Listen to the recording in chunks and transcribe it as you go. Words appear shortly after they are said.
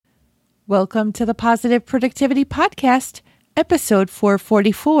Welcome to the Positive Productivity Podcast, episode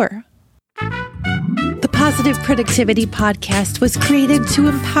 444. The Positive Productivity Podcast was created to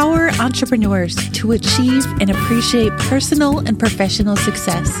empower entrepreneurs to achieve and appreciate personal and professional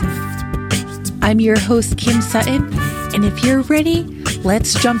success. I'm your host, Kim Sutton, and if you're ready,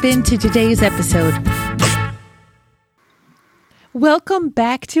 let's jump into today's episode. Welcome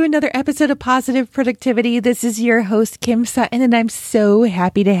back to another episode of Positive Productivity. This is your host, Kim Sutton, and I'm so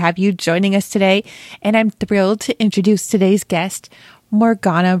happy to have you joining us today. And I'm thrilled to introduce today's guest,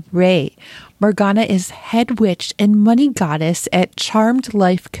 Morgana Ray. Morgana is head witch and money goddess at Charmed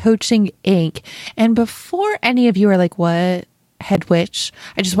Life Coaching, Inc. And before any of you are like, what? Head witch?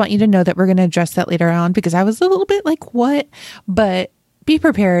 I just want you to know that we're going to address that later on because I was a little bit like, what? But be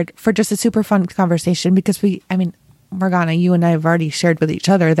prepared for just a super fun conversation because Morgana, you and I have already shared with each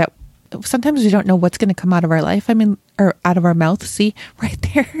other that sometimes we don't know what's going to come out of our life. Or out of our mouth. See, right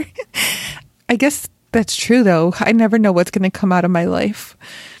there. I guess that's true, though. I never know what's going to come out of my life.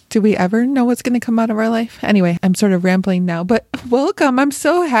 Do we ever know what's going to come out of our life? Anyway, I'm sort of rambling now, but welcome. I'm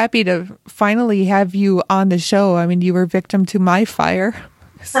so happy to finally have you on the show. You were victim to my fire.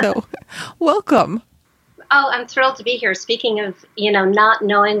 So welcome. Oh, I'm thrilled to be here. Speaking of, not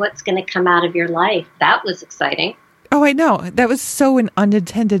knowing what's going to come out of your life, that was exciting. Oh, I know. That was so an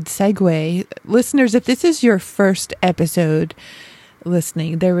unintended segue. Listeners, if this is your first episode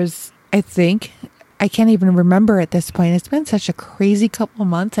listening, there was, I can't even remember at this point. It's been such a crazy couple of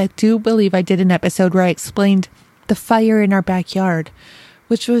months. I do believe I did an episode where I explained the fire in our backyard,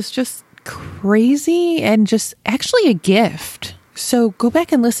 which was just crazy and just actually a gift. So go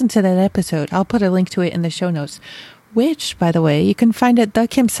back and listen to that episode. I'll put a link to it in the show notes. Which, by the way, you can find at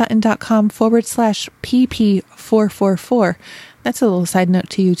thekimsutton.com/pp444. That's a little side note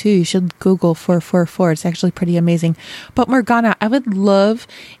to you, too. You should Google 444. It's actually pretty amazing. But Morgana, I would love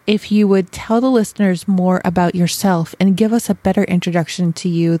if you would tell the listeners more about yourself and give us a better introduction to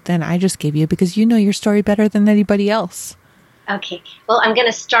you than I just gave you, because you know your story better than anybody else. Okay. Well, I'm going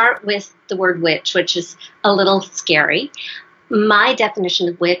to start with the word witch, which is a little scary. My definition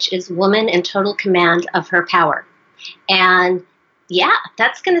of witch is woman in total command of her power. And yeah,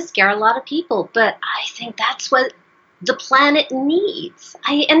 that's going to scare a lot of people, but I think that's what the planet needs.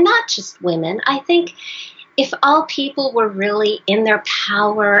 And not just women. I think if all people were really in their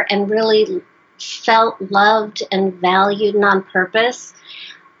power and really felt loved and valued and on purpose,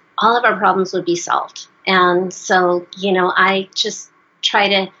 all of our problems would be solved. And so, I just try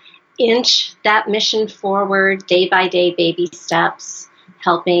to inch that mission forward day by day, baby steps,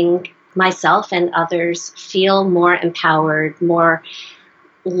 helping myself and others feel more empowered, more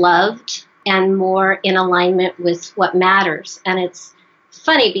loved, and more in alignment with what matters. And it's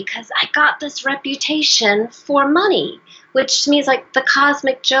funny because I got this reputation for money, which means like the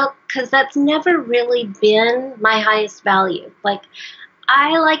cosmic joke, because that's never really been my highest value. Like,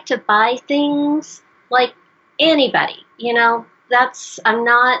 I like to buy things like anybody, I'm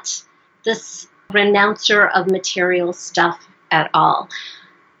not this renouncer of material stuff at all.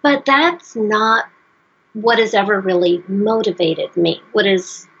 But that's not what has ever really motivated me. What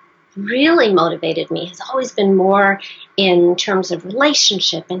has really motivated me has always been more in terms of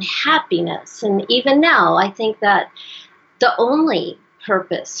relationship and happiness. And even now, I think that the only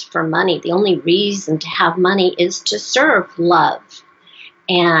purpose for money, the only reason to have money is to serve love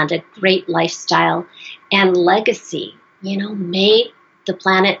and a great lifestyle and legacy, make the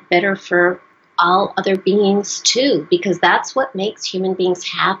planet better for all other beings too, because that's what makes human beings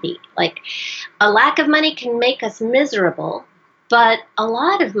happy. Like, a lack of money can make us miserable, but a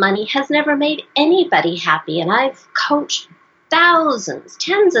lot of money has never made anybody happy. And I've coached thousands,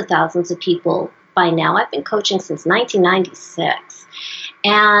 tens of thousands of people by now. I've been coaching since 1996.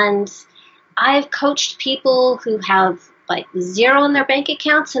 And I've coached people who have like zero in their bank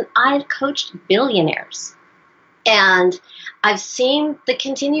accounts, and I've coached billionaires. And I've seen the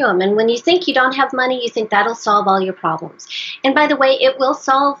continuum. And when you think you don't have money, you think that'll solve all your problems. And by the way, it will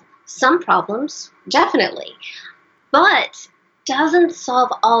solve some problems, definitely, but doesn't solve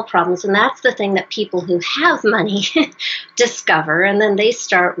all problems. And that's the thing that people who have money discover. And then they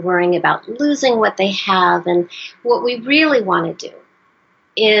start worrying about losing what they have. And what we really want to do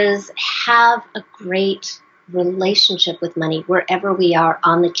is have a great relationship with money wherever we are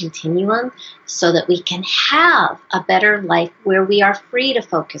on the continuum, so that we can have a better life where we are free to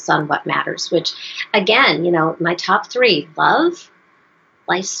focus on what matters, which again, my top three: love,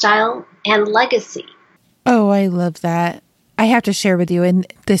 lifestyle, and legacy. Oh, I love that. I have to share with you, and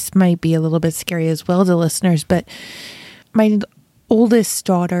this might be a little bit scary as well to listeners, but my oldest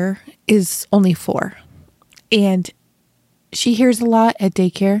daughter is only 4, and she hears a lot at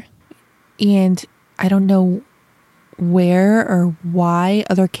daycare. And I don't know where or why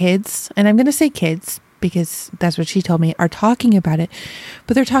other kids, and I'm going to say kids because that's what she told me, are talking about it.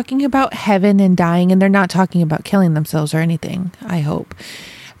 But they're talking about heaven and dying, and they're not talking about killing themselves or anything, I hope.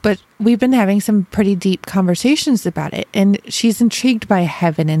 But we've been having some pretty deep conversations about it, and she's intrigued by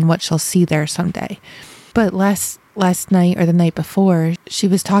heaven and what she'll see there someday. But last night or the night before, she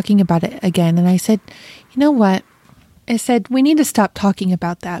was talking about it again, and I said, you know what? I said, we need to stop talking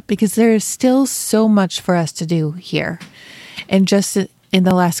about that because there is still so much for us to do here. And just in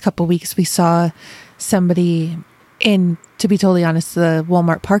the last couple of weeks, we saw somebody in, to be totally honest, the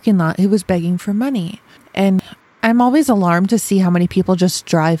Walmart parking lot who was begging for money. And I'm always alarmed to see how many people just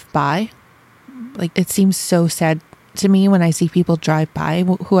drive by. Like, it seems so sad to me when I see people drive by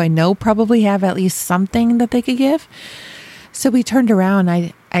who I know probably have at least something that they could give. So we turned around.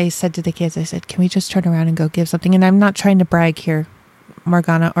 I said to the kids, I said, can we just turn around and go give something? And I'm not trying to brag here,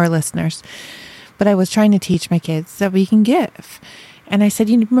 Morgana or listeners, but I was trying to teach my kids that we can give. And I said,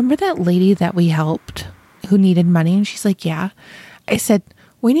 you remember that lady that we helped who needed money? And she's like, yeah. I said,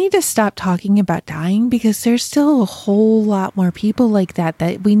 we need to stop talking about dying because there's still a whole lot more people like that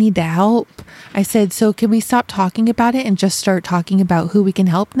we need to help. I said, so can we stop talking about it and just start talking about who we can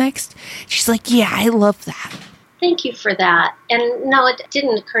help next? She's like, yeah, I love that. Thank you for that. And no, it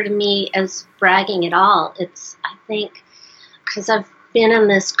didn't occur to me as bragging at all. It's, I think, because I've been in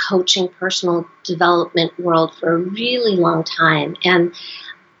this coaching personal development world for a really long time. And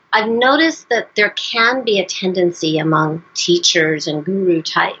I've noticed that there can be a tendency among teachers and guru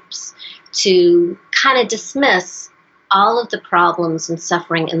types to kind of dismiss all of the problems and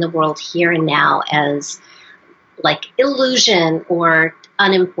suffering in the world here and now as like illusion or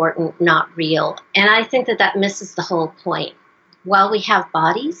unimportant, not real. And I think that misses the whole point. While we have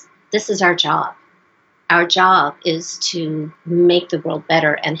bodies, this is our job. Our job is to make the world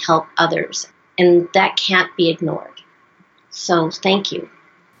better and help others. And that can't be ignored. So thank you.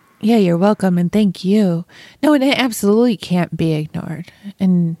 Yeah, you're welcome. And thank you. No, it absolutely can't be ignored.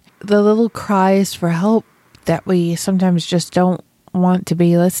 And the little cries for help that we sometimes just don't want to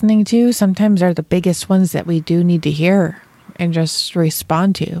be listening to sometimes are the biggest ones that we do need to hear and just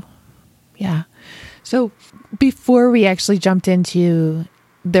respond to. Yeah. So before we actually jumped into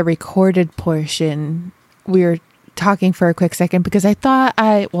the recorded portion, we were talking for a quick second because I thought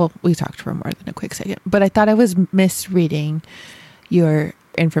we talked for more than a quick second, but I thought I was misreading your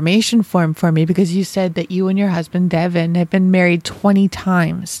information form for me because you said that you and your husband, Devin, have been married 20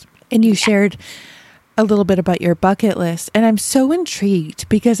 times and you shared a little bit about your bucket list. And I'm so intrigued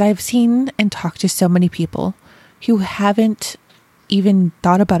because I've seen and talked to so many people who haven't even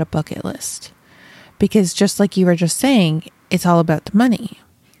thought about a bucket list because just like you were just saying, it's all about the money.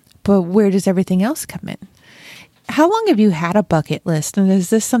 But where does everything else come in? How long have you had a bucket list? And is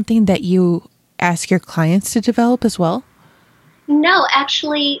this something that you ask your clients to develop as well? No,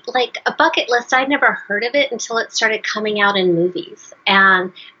 actually, like a bucket list, I'd never heard of it until it started coming out in movies.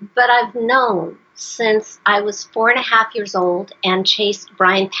 But I've known since I was 4.5 years old and chased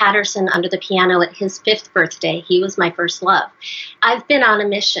Brian Patterson under the piano at his 5th birthday. He was my first love. I've been on a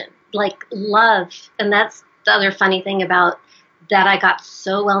mission, like love. And that's the other funny thing about that I got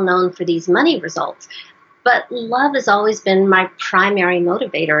so well known for these money results. But love has always been my primary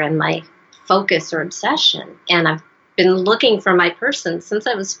motivator and my focus or obsession. And I've been looking for my person since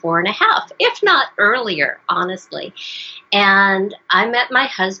I was 4.5, if not earlier, honestly. And I met my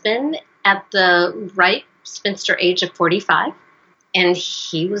husband at the ripe spinster age of 45, and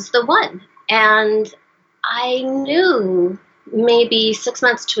he was the one. And I knew maybe 6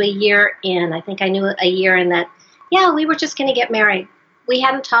 months to a year in, I think I knew a year in that, yeah, we were just going to get married. We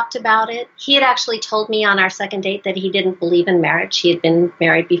hadn't talked about it. He had actually told me on our second date that he didn't believe in marriage. He had been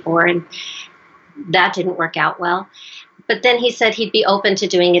married before, and that didn't work out well. But then he said he'd be open to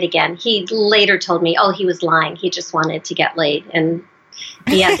doing it again. He later told me, he was lying. He just wanted to get laid. And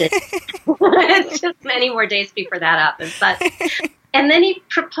he had to, it's just many more days before that happened. And then he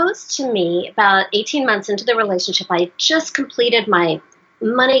proposed to me about 18 months into the relationship. I had just completed my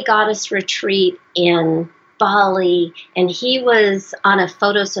money goddess retreat in Bali, and he was on a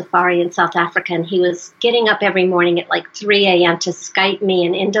photo safari in South Africa, and he was getting up every morning at like 3 a.m. to Skype me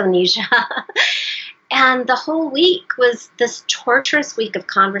in Indonesia. And the whole week was this torturous week of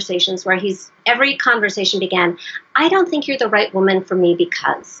conversations where every conversation began, I don't think you're the right woman for me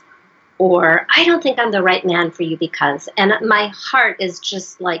because, or I don't think I'm the right man for you because, and my heart is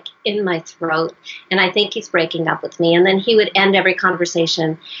just like in my throat, and I think he's breaking up with me. And then he would end every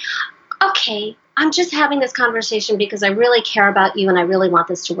conversation, okay, I'm just having this conversation because I really care about you and I really want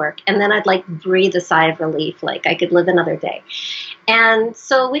this to work. And then I'd like breathe a sigh of relief, like I could live another day. And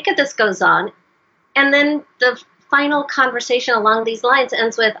so a week of this goes on. And then the final conversation along these lines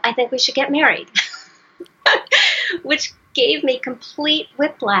ends with, I think we should get married, which gave me complete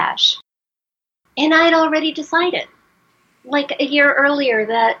whiplash. And I had already decided, like a year earlier,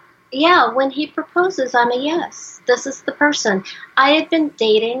 that, yeah, when he proposes, I'm a yes. This is the person. I had been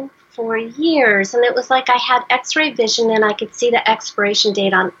dating for years, and it was like I had x-ray vision, and I could see the expiration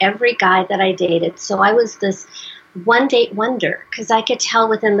date on every guy that I dated. So I was this one-date wonder, because I could tell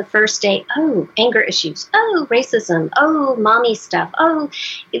within the first date, oh, anger issues, oh, racism, oh, mommy stuff, oh,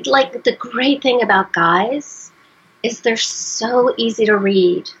 like the great thing about guys is they're so easy to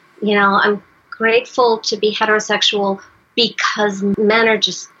read. You know, I'm grateful to be heterosexual because men are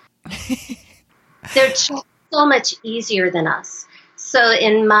just, they're just so much easier than us. So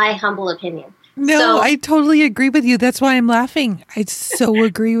in my humble opinion. No, I totally agree with you. That's why I'm laughing. I so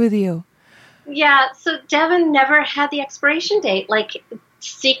agree with you. Yeah. So Devin never had the expiration date. Like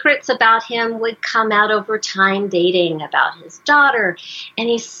secrets about him would come out over time, dating about his daughter. And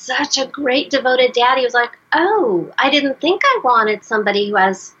he's such a great devoted dad. He was like, oh, I didn't think I wanted somebody who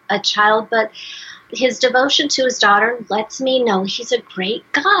has a child, but his devotion to his daughter lets me know he's a great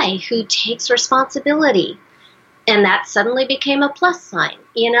guy who takes responsibility. And that suddenly became a plus sign,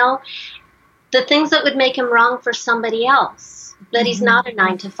 you know? The things that would make him wrong for somebody else, that he's not a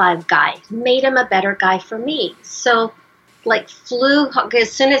 9-to-5 guy, made him a better guy for me. So, like,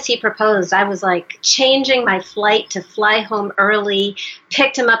 as soon as he proposed, I was like changing my flight to fly home early,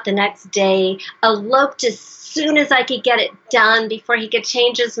 picked him up the next day, eloped as soon as I could get it done before he could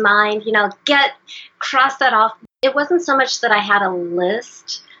change his mind, you know, cross that off. It wasn't so much that I had a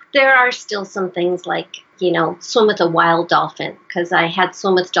list. There are still some things like, you know, swim with a wild dolphin, because I had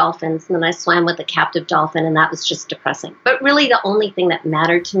swum with dolphins and then I swam with a captive dolphin, and that was just depressing. But really the only thing that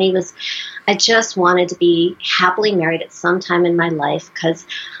mattered to me was I just wanted to be happily married at some time in my life, because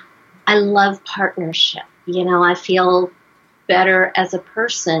I love partnership. You know, I feel better as a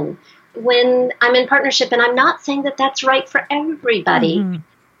person when I'm in partnership. And I'm not saying that that's right for everybody. Mm-hmm.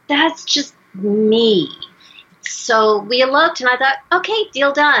 That's just me. So we eloped, and I thought, okay,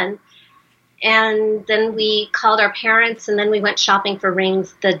 deal done. And then we called our parents, and then we went shopping for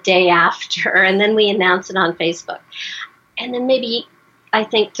rings the day after, and then we announced it on Facebook. And then maybe, I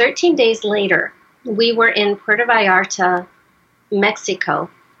think 13 days later, we were in Puerto Vallarta, Mexico,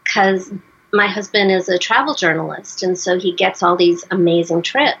 because my husband is a travel journalist, and so he gets all these amazing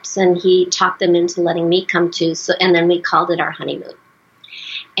trips, and he talked them into letting me come too. So, and then we called it our honeymoon.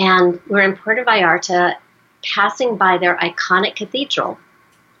 And we're in Puerto Vallarta, passing by their iconic cathedral.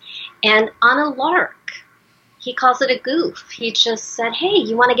 And on a lark, he calls it a goof. He just said, hey,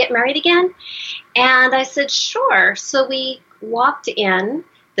 you want to get married again? And I said, sure. So we walked in.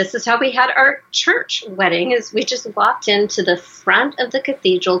 This is how we had our church wedding, is we just walked into the front of the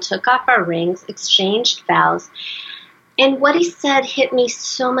cathedral, took off our rings, exchanged vows. And what he said hit me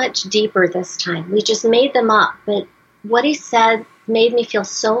so much deeper this time. We just made them up. But what he said made me feel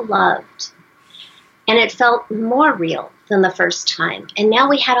so loved. And it felt more real than the first time. And now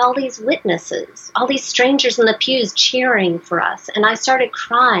we had all these witnesses, all these strangers in the pews cheering for us. And I started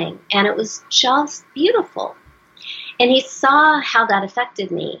crying, and it was just beautiful. And he saw how that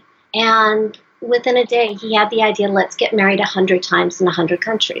affected me. And within a day, he had the idea, let's get married 100 times in 100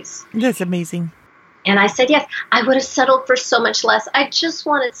 countries. That's amazing. And I said, yes. I would have settled for so much less. I just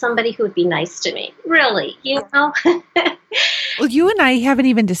wanted somebody who would be nice to me. Really, you know? Well, you and I haven't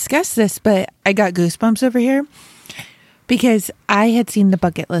even discussed this, but I got goosebumps over here because I had seen the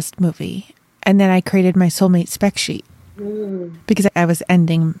Bucket List movie, and then I created my soulmate spec sheet because I was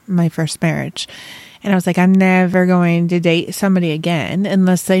ending my first marriage. And I was like, I'm never going to date somebody again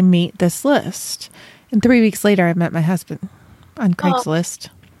unless they meet this list. And 3 weeks later, I met my husband on Craigslist.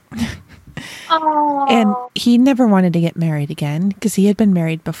 And he never wanted to get married again because he had been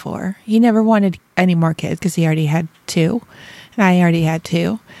married before. He never wanted any more kids because he already had 2. And I already had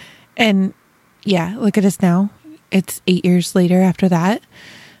 2. And yeah, look at us now. It's 8 years later after that.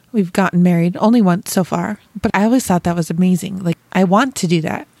 We've gotten married only once so far. But I always thought that was amazing. Like, I want to do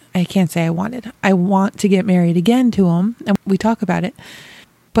that. I can't say I wanted. I want to get married again to him. And we talk about it.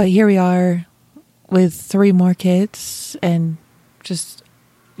 But here we are with 3 more kids and just,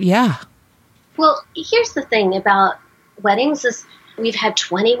 yeah. Well, here's the thing about weddings is we've had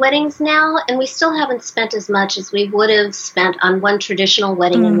 20 weddings now, and we still haven't spent as much as we would have spent on one traditional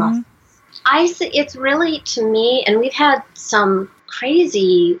wedding in Los Angeles. It's really, to me, and we've had some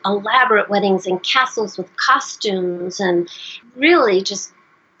crazy, elaborate weddings in castles with costumes and really just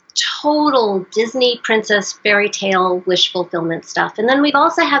total Disney princess fairy tale wish fulfillment stuff. And then we've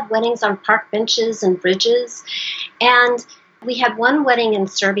also had weddings on park benches and bridges. And we had one wedding in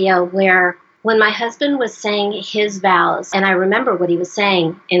Serbia where when my husband was saying his vows, and I remember what he was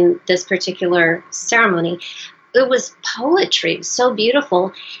saying in this particular ceremony, it was poetry. It was so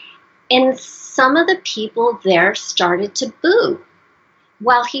beautiful. And some of the people there started to boo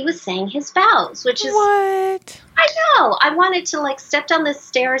while he was saying his vows, which is... What? I know. I wanted to like step down the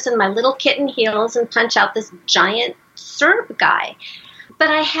stairs in my little kitten heels and punch out this giant Serb guy. But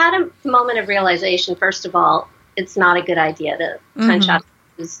I had a moment of realization, first of all, it's not a good idea to punch out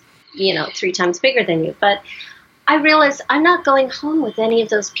who's, 3 times bigger than you. But I realized I'm not going home with any of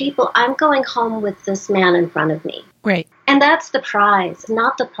those people. I'm going home with this man in front of me. Right. And that's the prize,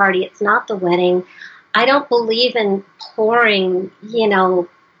 not the party. It's not the wedding. I don't believe in pouring,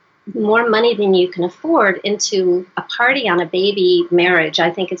 more money than you can afford into a party on a baby marriage. I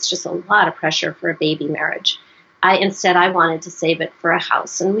think it's just a lot of pressure for a baby marriage. Instead, I wanted to save it for a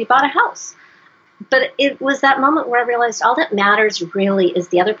house, and we bought a house. But it was that moment where I realized all that matters really is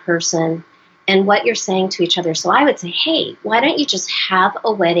the other person and what you're saying to each other. So I would say, hey, why don't you just have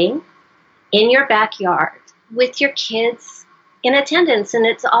a wedding in your backyard with your kids in attendance? And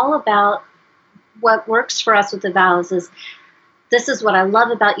it's all about what works for us with the vows is, this is what I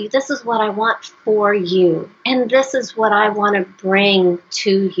love about you. This is what I want for you. And this is what I want to bring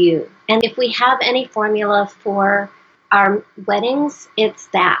to you. And if we have any formula for our weddings, it's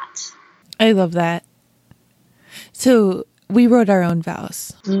that. I love that. So we wrote our own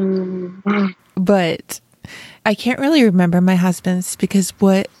vows, but I can't really remember my husband's because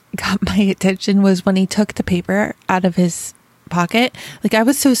what got my attention was when he took the paper out of his pocket. Like I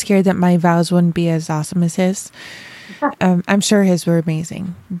was so scared that my vows wouldn't be as awesome as his. I'm sure his were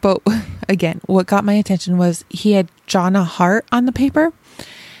amazing. But again, what got my attention was he had drawn a heart on the paper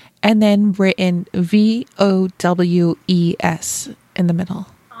and then written VOWES in the middle.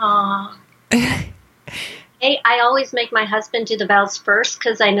 Aww. Hey, I always make my husband do the vows first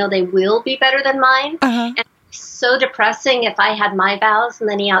because I know they will be better than mine. And it's so depressing if I had my vows and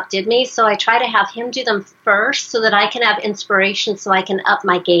then he outdid me. So I try to have him do them first so that I can have inspiration so I can up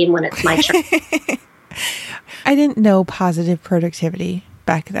my game when it's my turn. I didn't know positive productivity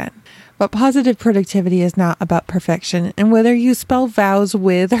back then. But positive productivity is not about perfection. And whether you spell vows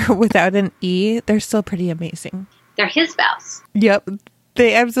with or without an E, they're still pretty amazing. They're his vows. Yep,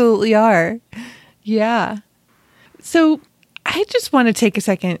 they absolutely are. Yeah. So I just want to take a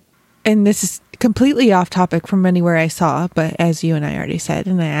second, and this is completely off topic from anywhere I saw, but as you and I already said,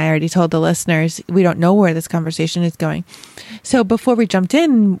 and I already told the listeners, we don't know where this conversation is going. So before we jumped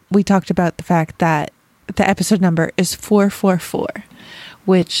in, we talked about the fact that the episode number is 444,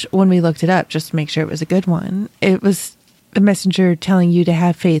 which when we looked it up, just to make sure it was a good one, it was the messenger telling you to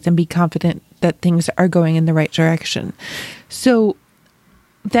have faith and be confident that things are going in the right direction. So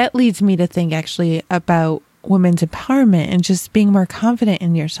that leads me to think actually about women's empowerment and just being more confident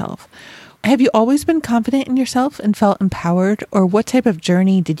in yourself. Have you always been confident in yourself and felt empowered? Or what type of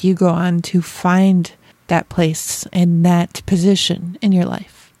journey did you go on to find that place and that position in your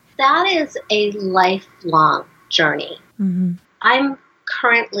life? That is a lifelong journey. Mm-hmm. I'm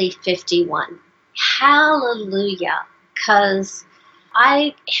currently 51. Hallelujah. Because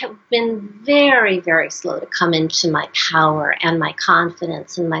I have been very, very slow to come into my power and my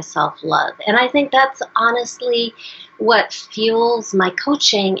confidence and my self-love. And I think that's honestly what fuels my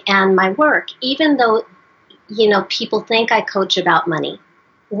coaching and my work, even though, people think I coach about money.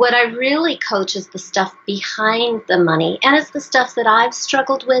 What I really coach is the stuff behind the money. And it's the stuff that I've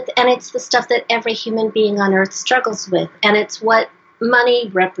struggled with. And it's the stuff that every human being on earth struggles with. And it's what money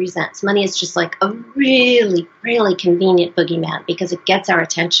represents. Money is just like a really, really convenient boogeyman because it gets our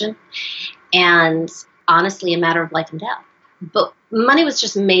attention and honestly a matter of life and death. But money was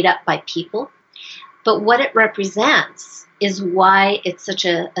just made up by people. But what it represents is why it's such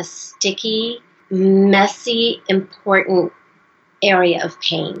a sticky, messy, important area of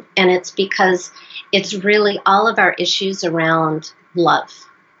pain. And it's because it's really all of our issues around love.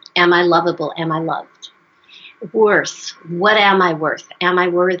 Am I lovable? Am I loved? Worth. What am I worth? Am I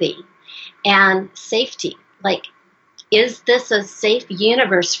worthy? And safety. Like, is this a safe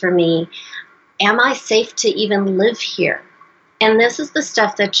universe for me? Am I safe to even live here? And this is the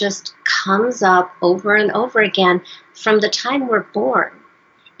stuff that just comes up over and over again from the time we're born.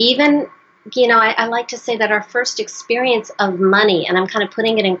 Even, I like to say that our first experience of money, and I'm kind of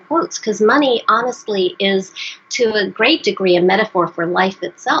putting it in quotes, because money honestly is to a great degree a metaphor for life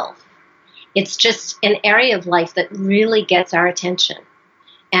itself. It's just an area of life that really gets our attention.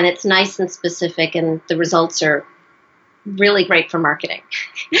 And it's nice and specific, and the results are really great for marketing.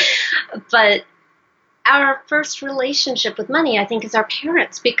 But our first relationship with money, I think, is our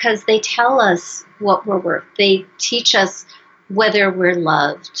parents, because they tell us what we're worth. They teach us whether we're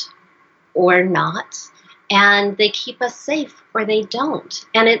loved or not, and they keep us safe or they don't.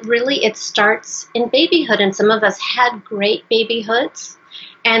 And it starts in babyhood, and some of us had great babyhoods,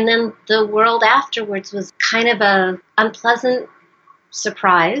 and then the world afterwards was kind of a unpleasant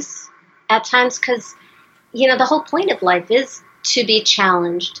surprise at times, because, the whole point of life is to be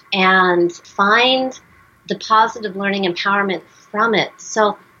challenged and find the positive learning empowerment from it.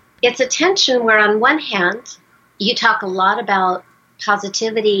 So it's a tension where on one hand, you talk a lot about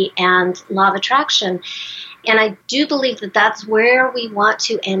positivity and law of attraction, and I do believe that that's where we want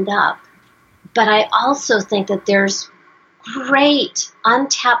to end up. But I also think that there's great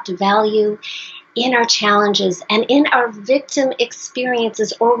untapped value in our challenges and in our victim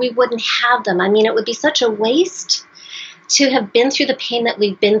experiences, or we wouldn't have them. I mean, it would be such a waste to have been through the pain that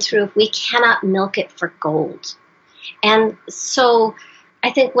we've been through if we cannot milk it for gold. And so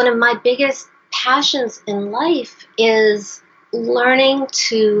I think one of my biggest passions in life is learning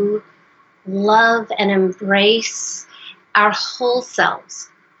to love and embrace our whole selves,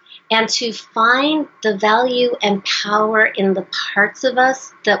 and to find the value and power in the parts of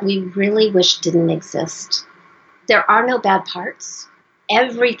us that we really wish didn't exist. There are no bad parts.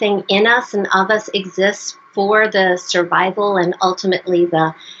 Everything in us and of us exists for the survival and ultimately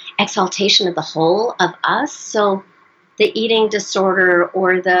the exaltation of the whole of us. So the eating disorder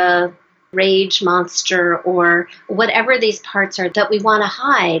or the rage monster or whatever these parts are that we want to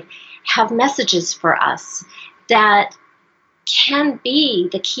hide have messages for us that can be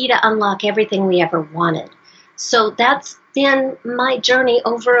the key to unlock everything we ever wanted. So that's been my journey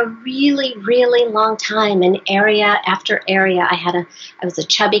over a really, really long time, in area after area. I was a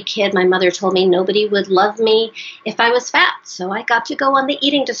chubby kid. My mother told me nobody would love me if I was fat, so I got to go on the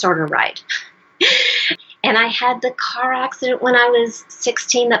eating disorder ride. And I had the car accident when I was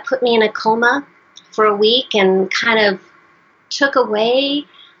 16 that put me in a coma for a week and kind of took away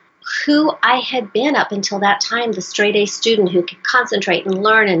who I had been up until that time, the straight A student who could concentrate and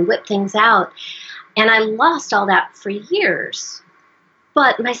learn and whip things out. And I lost all that for years.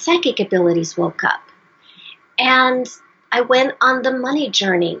 But my psychic abilities woke up. And I went on the money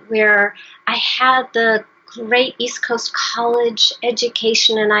journey where I had the great East Coast college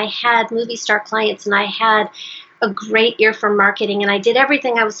education, and I had movie star clients, and I had a great ear for marketing, and I did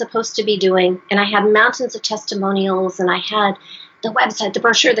everything I was supposed to be doing. And I had mountains of testimonials, and I had the website, the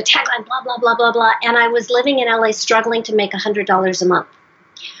brochure, the tagline, blah, blah, blah, blah, blah. And I was living in LA struggling to make $100 a month,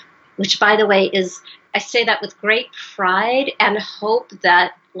 which, by the way, I say that with great pride and hope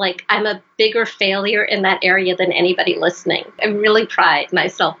that, I'm a bigger failure in that area than anybody listening. I really pride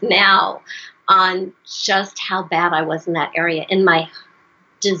myself now on just how bad I was in that area, in my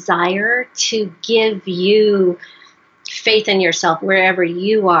desire to give you faith in yourself wherever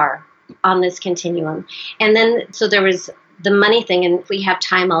you are on this continuum. And then, so there was the money thing, and if we have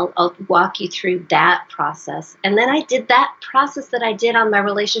time, I'll walk you through that process. And then I did that process that I did on my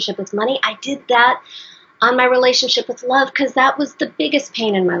relationship with money. I did that on my relationship with love, because that was the biggest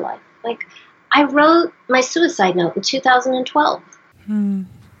pain in my life. I wrote my suicide note in 2012, and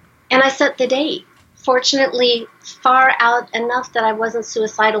I set the date. Fortunately, far out enough that I wasn't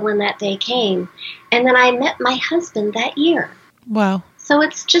suicidal when that day came. And then I met my husband that year. Wow. So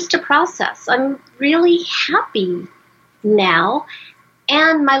it's just a process. I'm really happy now,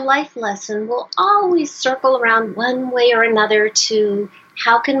 and my life lesson will always circle around one way or another to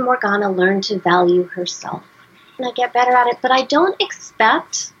how can Morgana learn to value herself. And I get better at it, but I don't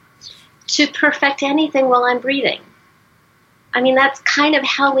expect to perfect anything while I'm breathing. I mean, that's kind of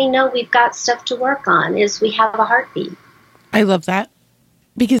how we know we've got stuff to work on, is we have a heartbeat. I love that,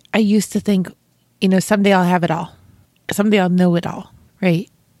 because I used to think, someday I'll have it all. Someday I'll know it all, right?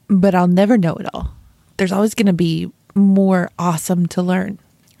 But I'll never know it all. There's always going to be more awesome to learn.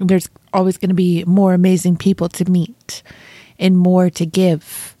 There's always going to be more amazing people to meet, and more to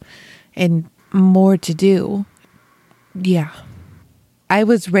give, and more to do. Yeah. I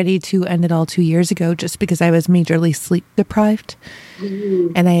was ready to end it all 2 years ago, just because I was majorly sleep deprived.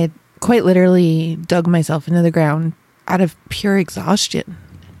 Mm-hmm. And I had quite literally dug myself into the ground out of pure exhaustion.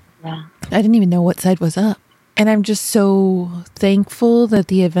 Yeah. I didn't even know what side was up. And I'm just so thankful that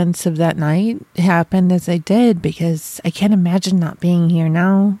the events of that night happened as they did, because I can't imagine not being here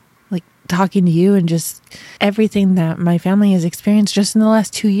now, talking to you, and just everything that my family has experienced just in the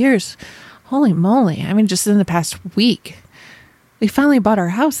last 2 years. Holy moly. I mean, just in the past week, we finally bought our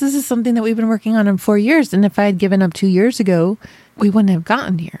house. This is something that we've been working on in 4 years. And if I had given up 2 years ago, we wouldn't have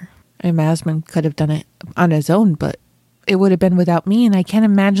gotten here. I mean, my husband could have done it on his own, but it would have been without me. And I can't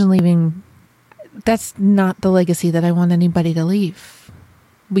imagine leaving. That's not the legacy that I want anybody to leave.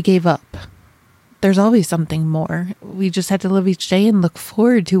 We gave up. There's always something more. We just had to live each day and look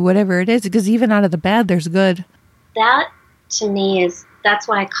forward to whatever it is, because even out of the bad, there's good. That, to me, that's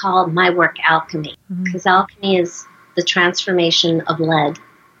what I call my work alchemy. Because alchemy is the transformation of lead,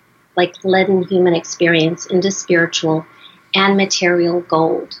 like lead in human experience, into spiritual and material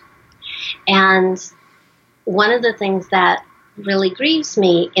gold. And one of the things that really grieves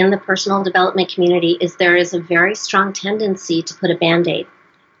me in the personal development community is there is a very strong tendency to put a Band-Aid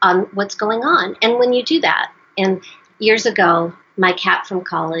on what's going on. And when you do that, and years ago, my cat from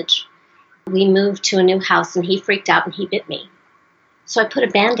college, we moved to a new house and he freaked out and he bit me. So I put a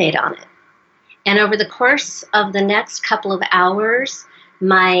Band-Aid on it. And over the course of the next couple of hours,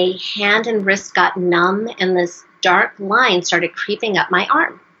 my hand and wrist got numb and this dark line started creeping up my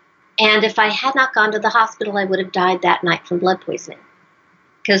arm. And if I had not gone to the hospital, I would have died that night from blood poisoning.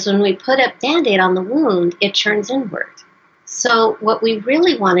 Because when we put a Band-Aid on the wound, it turns inward. So what we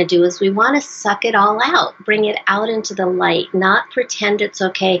really want to do is we want to suck it all out, bring it out into the light, not pretend it's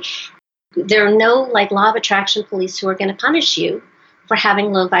okay. There are no law of attraction police who are going to punish you for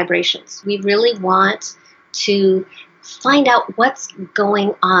having low vibrations. We really want to find out what's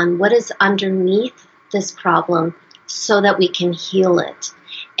going on, what is underneath this problem so that we can heal it.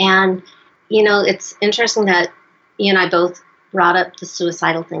 And, it's interesting that you and I both brought up the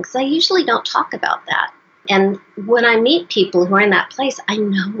suicidal thing, because I usually don't talk about that. And when I meet people who are in that place, I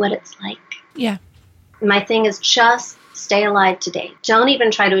know what it's like. Yeah. My thing is just stay alive today. Don't even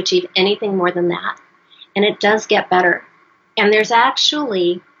try to achieve anything more than that. And it does get better. And there's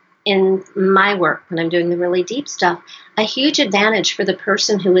actually, in my work, when I'm doing the really deep stuff, a huge advantage for the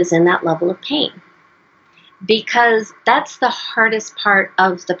person who is in that level of pain. Because that's the hardest part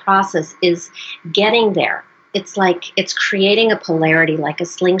of the process, is getting there. It's it's creating a polarity, like a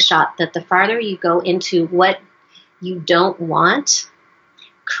slingshot, that the farther you go into what you don't want,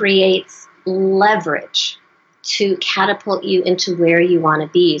 creates leverage to catapult you into where you want to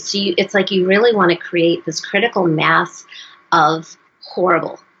be. So it's like you really want to create this critical mass of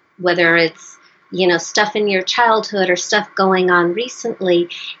horrible, whether it's, stuff in your childhood or stuff going on recently.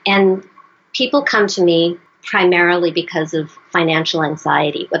 And people come to me primarily because of financial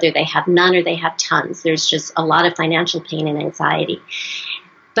anxiety, whether they have none or they have tons. There's just a lot of financial pain and anxiety.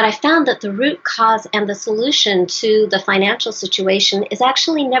 But I found that the root cause and the solution to the financial situation is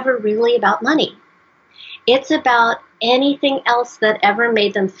actually never really about money. It's about anything else that ever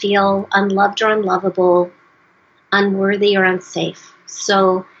made them feel unloved or unlovable, unworthy or unsafe.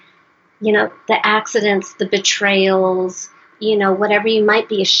 So, the accidents, the betrayals, whatever you might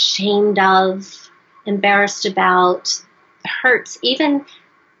be ashamed of, embarrassed about, hurts, even,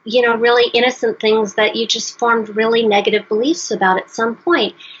 really innocent things that you just formed really negative beliefs about at some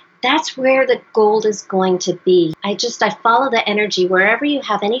point. That's where the gold is going to be. I follow the energy wherever you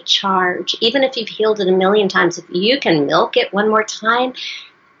have any charge, even if you've healed it a million times. If you can milk it one more time,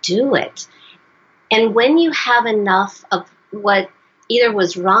 do it. And when you have enough of what either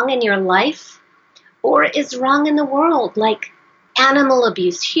was wrong in your life or is wrong in the world, like animal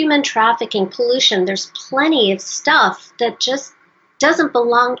abuse, human trafficking, pollution, there's plenty of stuff that just doesn't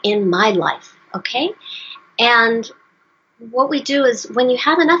belong in my life, okay? And what we do is when you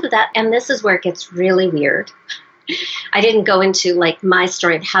have enough of that, and this is where it gets really weird. I didn't go into my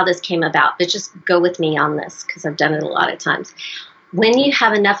story of how this came about, but just go with me on this because I've done it a lot of times. When you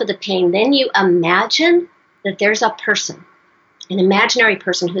have enough of the pain, then you imagine that there's a person, an imaginary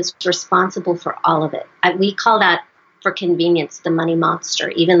person who's responsible for all of it. We call that, for convenience, the money monster,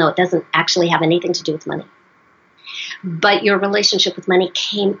 even though it doesn't actually have anything to do with money. But your relationship with money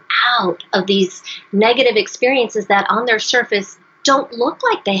came out of these negative experiences that on their surface don't look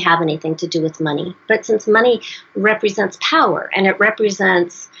like they have anything to do with money. But since money represents power and it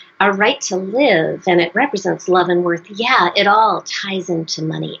represents a right to live and it represents love and worth, it all ties into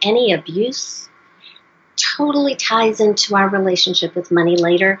money. Any abuse totally ties into our relationship with money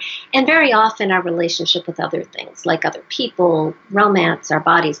later, and very often our relationship with other things, like other people, romance, our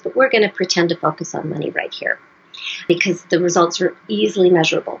bodies. But we're going to pretend to focus on money right here because the results are easily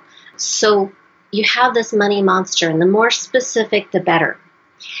measurable. So you have this money monster, and the more specific, the better.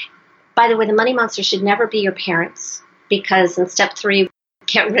 By the way, the money monster should never be your parents, because in step 3,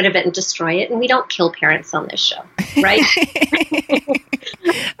 get rid of it and destroy it. And we don't kill parents on this show, right?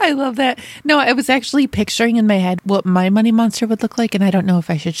 I love that. No, I was actually picturing in my head what my money monster would look like, and I don't know if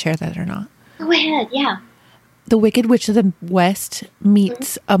I should share that or not. Go ahead, yeah. The Wicked Witch of the West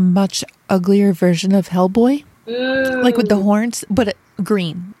meets a much uglier version of Hellboy, like with the horns, but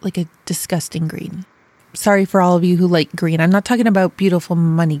green, like a disgusting green. sorry for all of you who like green. I'm not talking about beautiful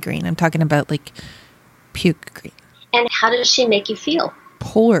money green. I'm talking about like puke green. And how does she make you feel?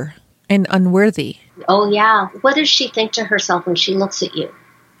 Poor and unworthy. Oh, yeah. What does she think to herself when she looks at you?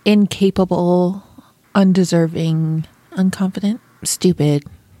 Incapable, undeserving, unconfident, stupid.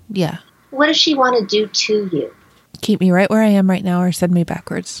 Yeah. What does she want to do to you? Keep me right where I am right now or send me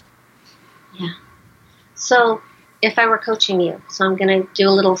backwards. Yeah. So if I were coaching you, so I'm going to do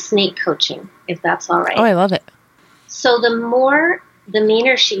a little sneak coaching, if that's all right. Oh, I love it. So the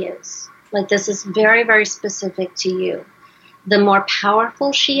meaner she is, like this is very, very specific to you, the more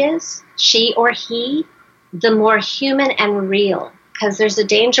powerful she is, she or he, the more human and real. Because there's a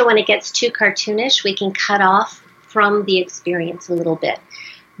danger when it gets too cartoonish, we can cut off from the experience a little bit.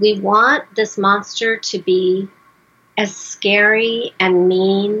 We want this monster to be as scary and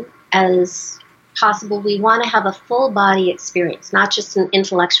mean as possible. We want to have a full body experience, not just an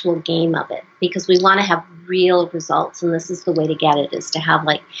intellectual game of it, because we want to have real results. And this is the way to get it, is to have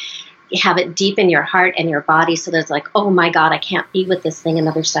it deep in your heart and your body. So there's like, oh my God, I can't be with this thing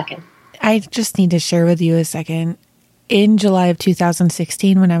another second. I just need to share with you a second. In July of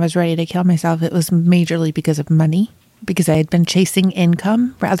 2016, when I was ready to kill myself, it was majorly because of money, because I had been chasing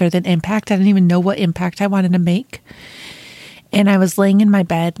income rather than impact. I didn't even know what impact I wanted to make. And I was laying in my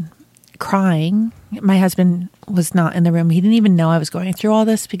bed crying. My husband was not in the room. He didn't even know I was going through all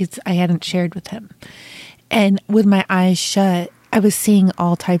this because I hadn't shared with him. And with my eyes shut, I was seeing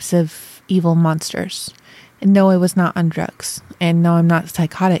all types of evil monsters. And no, I was not on drugs. And no, I'm not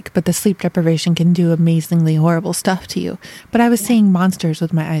psychotic, but the sleep deprivation can do amazingly horrible stuff to you. But I was seeing monsters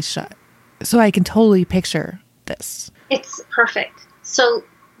with my eyes shut. So I can totally picture this. It's perfect. So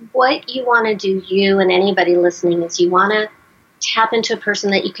what you want to do, you and anybody listening, is you want to tap into a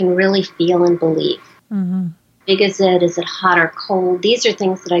person that you can really feel and believe. Mm-hmm. Big is it hot or cold? These are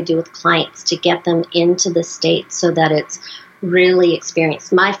things that I do with clients to get them into the state so that it's really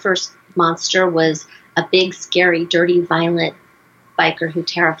experienced. My first monster was a big, scary, dirty, violent biker who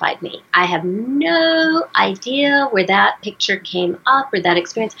terrified me. I have no idea where that picture came up or that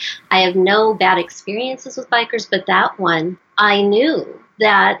experience. I have no bad experiences with bikers, but that one, I knew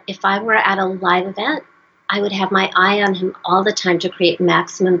that if I were at a live event, I would have my eye on him all the time to create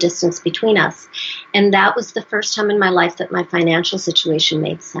maximum distance between us. And that was the first time in my life that my financial situation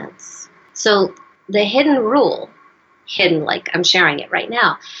made sense. So the hidden rule, hidden like I'm sharing it right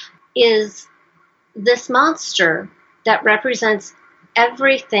now, is this monster that represents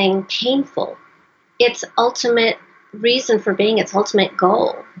everything painful. Its ultimate reason for being, its ultimate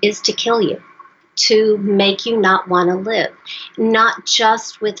goal, is to kill you, to make you not want to live. Not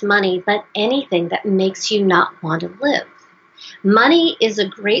just with money, but anything that makes you not want to live. Money is a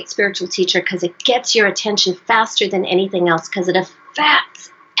great spiritual teacher because it gets your attention faster than anything else, because it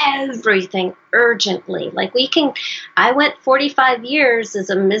affects everything urgently. Like I went 45 years as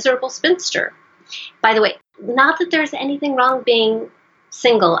a miserable spinster. By the way, not that there's anything wrong being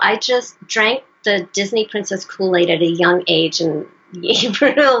single. I just drank the Disney Princess Kool-Aid at a young age and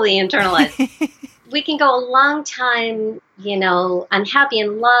really internalized. We can go a long time, unhappy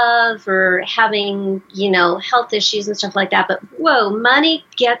in love or having, health issues and stuff like that. But whoa, money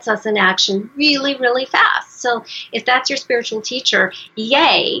gets us in action really, really fast. So if that's your spiritual teacher,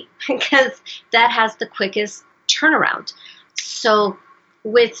 yay, because that has the quickest turnaround. So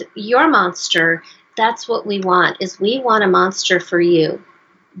with your monster, that's what we want, is we want a monster for you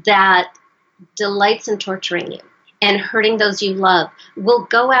that delights in torturing you and hurting those you love, will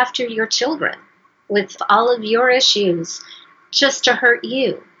go after your children with all of your issues just to hurt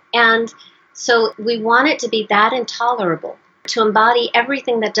you. And so we want it to be that intolerable, to embody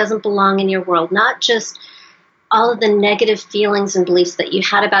everything that doesn't belong in your world, not just all of the negative feelings and beliefs that you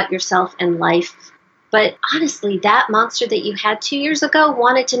had about yourself and life. But honestly, that monster that you had 2 years ago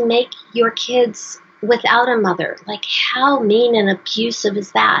wanted to make your kids without a mother. Like, how mean and abusive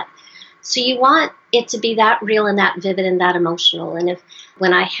is that? So you want it to be that real and that vivid and that emotional. And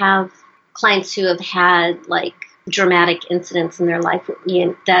when I have clients who have had like dramatic incidents in their life,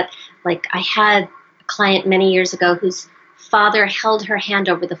 I had a client many years ago whose father held her hand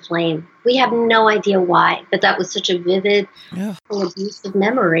over the flame. We have no idea why, but that was such a vivid, abusive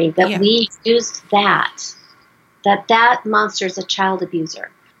memory that we used that monster is a child abuser.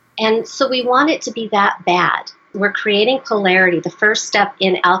 And so we want it to be that bad. We're creating polarity. The first step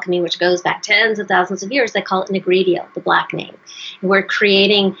in alchemy, which goes back tens of thousands of years, they call it an egredio, the black name. We're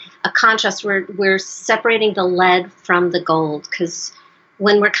creating a contrast. We're separating the lead from the gold, because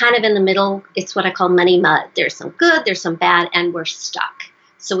when we're kind of in the middle, it's what I call money mud. There's some good, there's some bad, and we're stuck.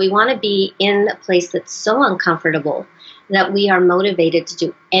 So we want to be in a place that's so uncomfortable that we are motivated to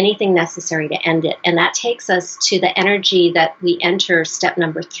do anything necessary to end it. And that takes us to the energy that we enter step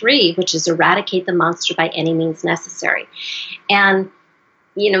number 3, which is eradicate the monster by any means necessary. And,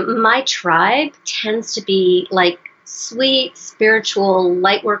 my tribe tends to be like sweet, spiritual,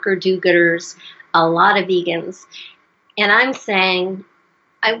 light worker do-gooders, a lot of vegans. And I'm saying,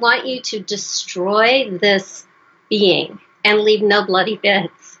 I want you to destroy this being and leave no bloody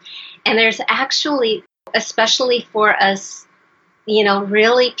bits. And there's actually, especially for us,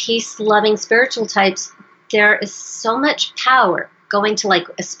 really peace-loving spiritual types, there is so much power going to,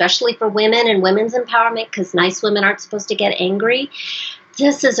 especially for women and women's empowerment, because nice women aren't supposed to get angry.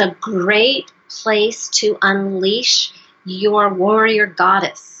 This is a great place to unleash your warrior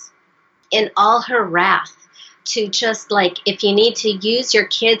goddess in all her wrath. To just if you need to use your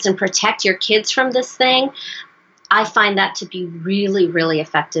kids and protect your kids from this thing, I find that to be really, really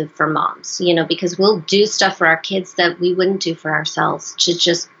effective for moms, because we'll do stuff for our kids that we wouldn't do for ourselves to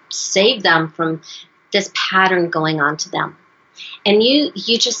just save them from this pattern going on to them. And you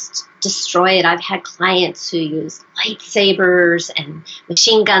just destroy it. I've had clients who use lightsabers and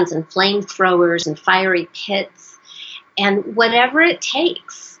machine guns and flamethrowers and fiery pits and whatever it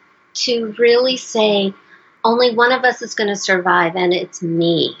takes to really say, only one of us is going to survive, and it's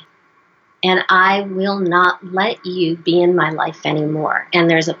me. And I will not let you be in my life anymore. And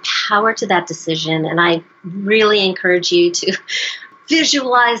there's a power to that decision. And I really encourage you to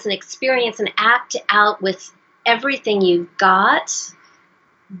visualize and experience and act out with everything you've got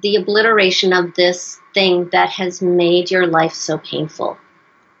the obliteration of this thing that has made your life so painful.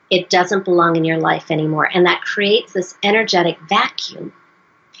 It doesn't belong in your life anymore. And that creates this energetic vacuum.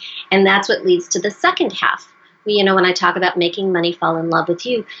 And that's what leads to the second half. When I talk about making money fall in love with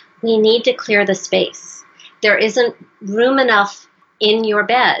you, we need to clear the space. There isn't room enough in your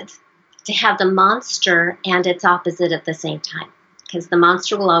bed to have the monster and its opposite at the same time, because the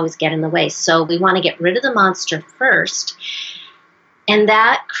monster will always get in the way. So we want to get rid of the monster first, and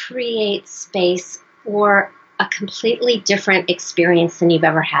that creates space for a completely different experience than you've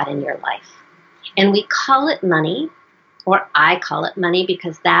ever had in your life. And we call it money, or I call it money,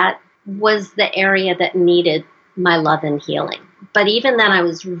 because that was the area that needed my love and healing. But even then, I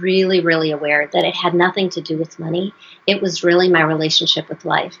was really, really aware that it had nothing to do with money. It was really my relationship with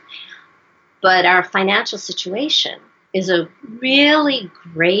life. But our financial situation is a really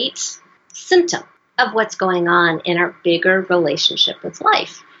great symptom of what's going on in our bigger relationship with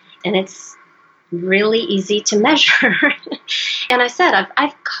life. And it's really easy to measure. And I said,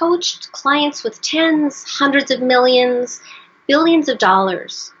 I've coached clients with tens, hundreds of millions, billions of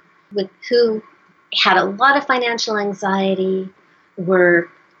dollars who had a lot of financial anxiety, were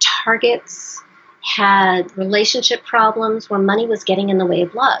targets, had relationship problems where money was getting in the way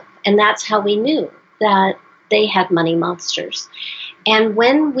of love. And that's how we knew that they had money monsters. And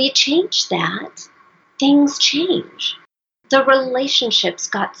when we change that, things change. The relationships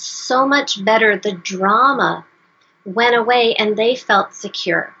got so much better. The drama went away and they felt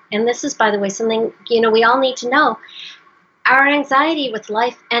secure. And this is, by the way, something, we all need to know. Our anxiety with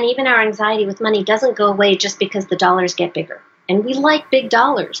life and even our anxiety with money doesn't go away just because the dollars get bigger. And we like big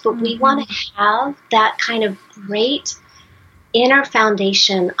dollars, but we want to have that kind of great inner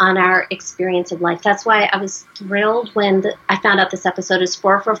foundation on our experience of life. That's why I was thrilled when I found out this episode is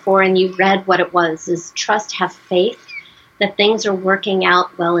 444 and you read what it was, is trust, have faith that things are working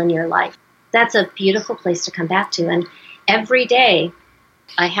out well in your life. That's a beautiful place to come back to. And every day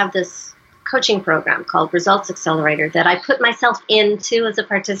I have this coaching program called Results Accelerator that I put myself into as a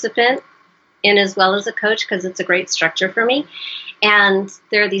participant and as well as a coach, because it's a great structure for me. And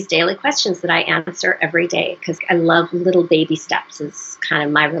there are these daily questions that I answer every day because I love little baby steps. Is kind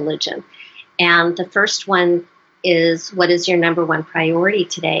of my religion. And the first one is, what is your number one priority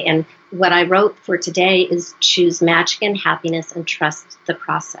today? And what I wrote for today is choose magic and happiness and trust the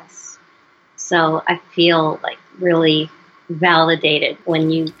process. So I feel like really validated when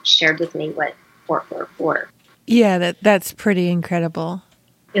you shared with me what 444. Yeah, that's pretty incredible.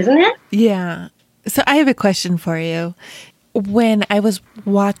 Isn't it? Yeah. So I have a question for you. When I was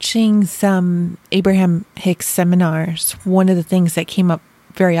watching some Abraham Hicks seminars, one of the things that came up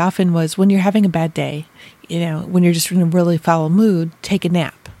very often was when you're having a bad day, when you're just in a really foul mood, take a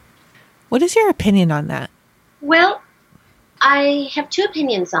nap. What is your opinion on that? Well, I have two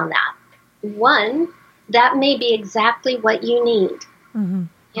opinions on that. One, that may be exactly what you need.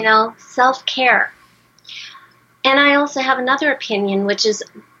 Mm-hmm. Self-care. And I also have another opinion, which is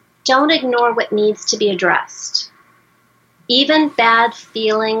don't ignore what needs to be addressed. Even bad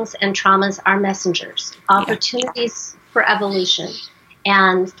feelings and traumas are messengers, opportunities for evolution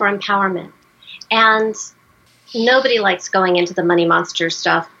and for empowerment. And Nobody likes going into the money monster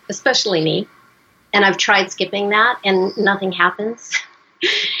stuff, especially me. And I've tried skipping that and nothing happens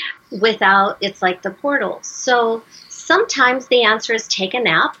without, it's like the portal. So sometimes the answer is take a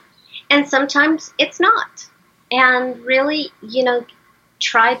nap and sometimes it's not. And really,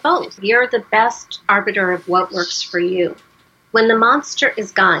 try both. You're the best arbiter of what works for you. When the monster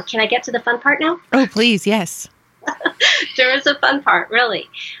is gone, can I get to the fun part now? Oh, please, yes. There is a fun part, really.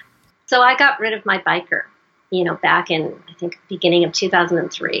 So I got rid of my biker, back in, I think, beginning of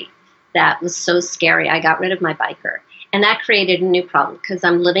 2003. That was so scary. I got rid of my biker. And that created a new problem because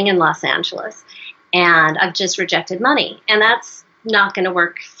I'm living in Los Angeles and I've just rejected money. And that's not going to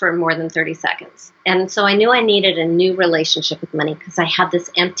work for more than 30 seconds. And so I knew I needed a new relationship with money because I had this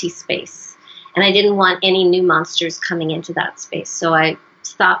empty space. And I didn't want any new monsters coming into that space. So I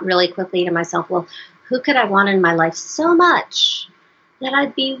thought really quickly to myself, well, who could I want in my life so much that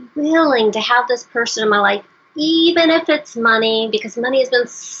I'd be willing to have this person in my life, even if it's money, because money has been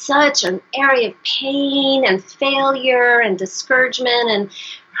such an area of pain and failure and discouragement and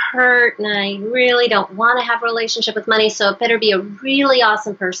hurt, and I really don't want to have a relationship with money, so it better be a really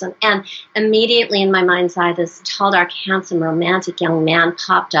awesome person. And immediately in my mind's eye, this tall, dark, handsome, romantic young man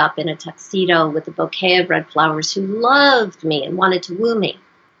popped up in a tuxedo with a bouquet of red flowers who loved me and wanted to woo me,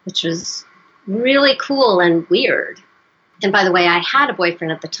 which was really cool and weird. And by the way, I had a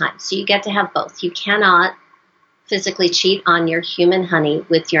boyfriend at the time, so you get to have both. You cannot physically cheat on your human honey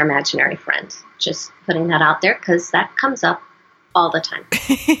with your imaginary friend. Just putting that out there because that comes up all the time.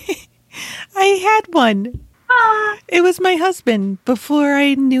 I had one. It was my husband before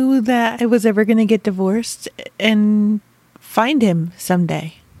I knew that I was ever going to get divorced and find him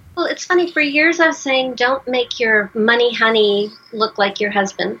someday. Well, it's funny. For years I was saying, don't make your money honey look like your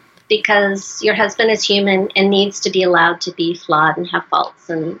husband because your husband is human and needs to be allowed to be flawed and have faults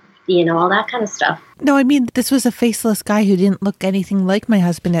and, all that kind of stuff. No, I mean, this was a faceless guy who didn't look anything like my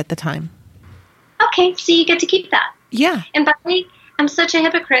husband at the time. Okay, so you get to keep that. Yeah. And by the way, I'm such a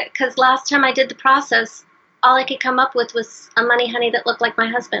hypocrite because last time I did the process, all I could come up with was a money honey that looked like my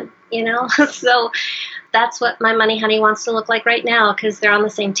husband, So that's what my money honey wants to look like right now because they're on the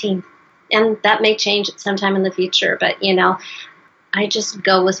same team. And that may change at some time in the future, but, I just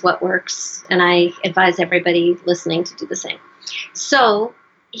go with what works. And I advise everybody listening to do the same. So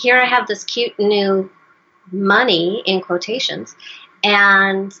here I have this cute new money, in quotations,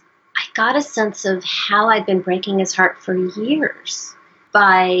 and I got a sense of how I'd been breaking his heart for years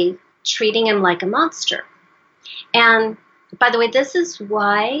by treating him like a monster. And by the way, this is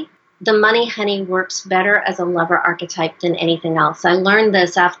why the money honey works better as a lover archetype than anything else. I learned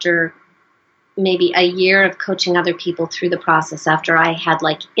this after maybe a year of coaching other people through the process after I had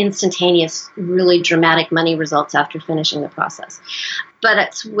like instantaneous, really dramatic money results after finishing the process. But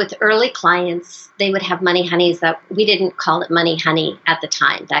it's with early clients, they would have money honeys that we didn't call it money honey at the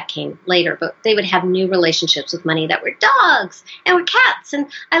time. That came later. But they would have new relationships with money that were dogs and were cats. And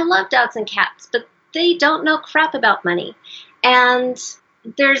I love dogs and cats, but they don't know crap about money. And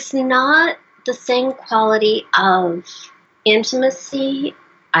there's not the same quality of intimacy,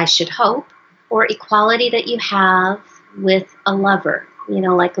 I should hope, or equality that you have with a lover.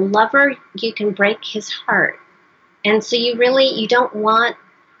 Like a lover, you can break his heart. And so you don't want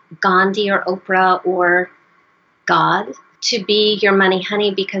Gandhi or Oprah or God to be your money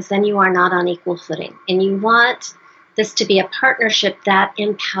honey because then you are not on equal footing. And you want this to be a partnership that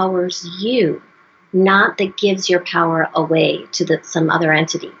empowers you, not that gives your power away to some other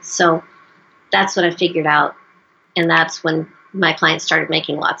entity. So that's what I figured out. And that's when my clients started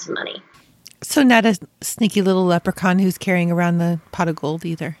making lots of money. So not a sneaky little leprechaun who's carrying around the pot of gold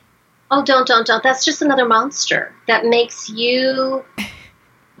either. Oh, don't. That's just another monster that makes you,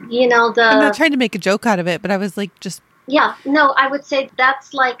 I'm not trying to make a joke out of it, but I was like, just... Yeah, no, I would say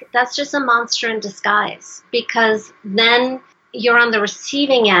that's just a monster in disguise because then you're on the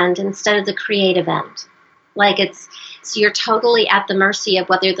receiving end instead of the creative end. Like so you're totally at the mercy of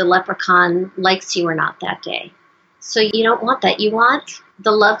whether the leprechaun likes you or not that day. So you don't want that. You want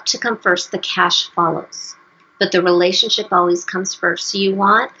the love to come first, the cash follows. But the relationship always comes first. So you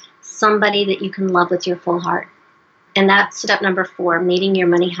want somebody that you can love with your full heart. And that's step number 4, meeting your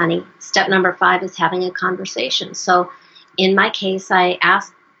money honey. Step number 5 is having a conversation. So in my case, I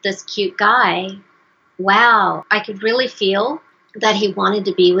asked this cute guy, wow, I could really feel that he wanted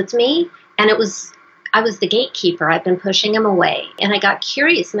to be with me. And I was the gatekeeper. I've been pushing him away. And I got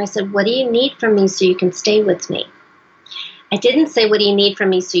curious and I said, what do you need from me so you can stay with me? I didn't say, what do you need from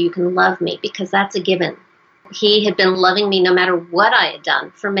me so you can love me? Because that's a given. He had been loving me no matter what I had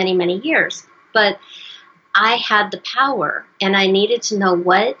done for many, many years. But I had the power and I needed to know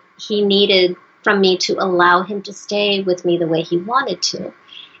what he needed from me to allow him to stay with me the way he wanted to.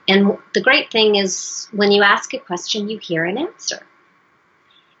 And the great thing is when you ask a question, you hear an answer.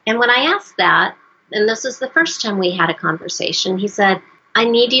 And when I asked that, and this is the first time we had a conversation, he said, I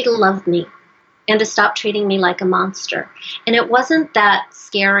need you to love me and to stop treating me like a monster. And it wasn't that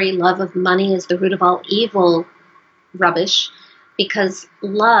scary love of money is the root of all evil rubbish, because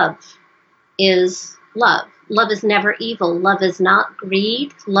love is love. Love is never evil. Love is not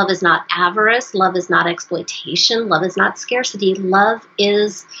greed. Love is not avarice. Love is not exploitation. Love is not scarcity. Love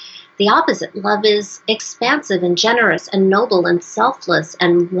is the opposite. Love is expansive and generous and noble and selfless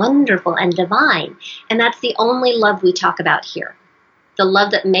and wonderful and divine. And that's the only love we talk about here. The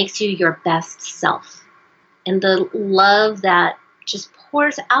love that makes you your best self. And the love that just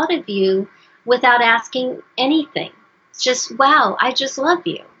pours out of you without asking anything. It's just, wow, I just love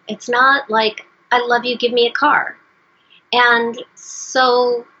you. It's not like, I love you, give me a car. And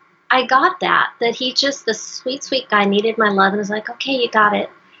so I got that he just, the sweet, sweet guy needed my love and was like, okay, you got it.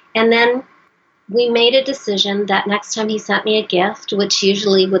 And then we made a decision that next time he sent me a gift, which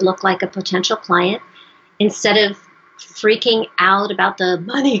usually would look like a potential client, instead of freaking out about the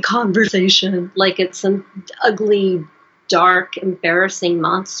money conversation like it's some ugly, dark, embarrassing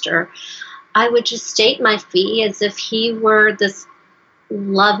monster, I would just state my fee as if he were this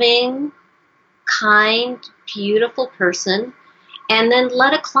loving, kind, beautiful person, and then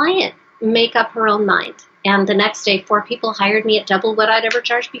let a client make up her own mind. And the next day, 4 people hired me at double what I'd ever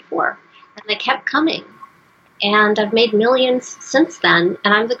charged before. And they kept coming. And I've made millions since then,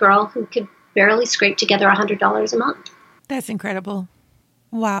 and I'm the girl who could barely scrape together $100 a month. That's incredible.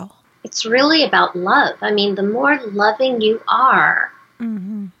 Wow. It's really about love. I mean, the more loving you are,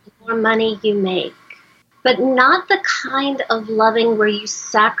 the more money you make. But not the kind of loving where you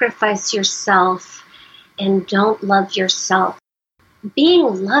sacrifice yourself and don't love yourself.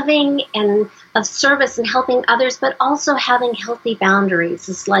 Being loving and of service and helping others, but also having healthy boundaries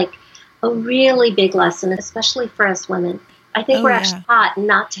is like a really big lesson, especially for us women. I think we're actually taught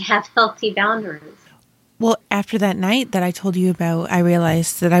not to have healthy boundaries. Well, after that night that I told you about, I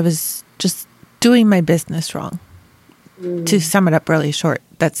realized that I was just doing my business wrong. To sum it up really short,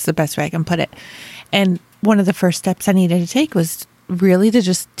 that's the best way I can put it. And one of the first steps I needed to take was really to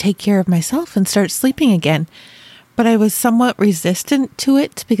just take care of myself and start sleeping again. But I was somewhat resistant to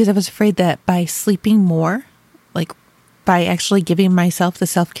it because I was afraid that by sleeping more, like by actually giving myself the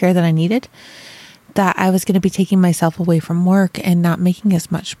self-care that I needed, that I was going to be taking myself away from work and not making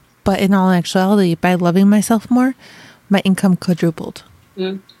as much. But in all actuality, by loving myself more, my income quadrupled.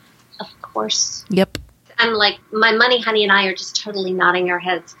 Of course. Yep. I'm like, my money honey and I are just totally nodding our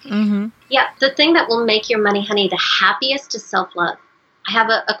heads. Yeah, the thing that will make your money honey the happiest is self-love. I have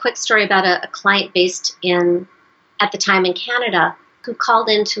a quick story about a client based at the time in Canada, who called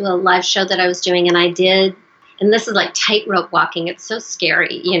into a live show that I was doing, and I did, and this is like tightrope walking. It's so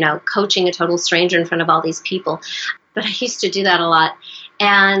scary, coaching a total stranger in front of all these people. But I used to do that a lot.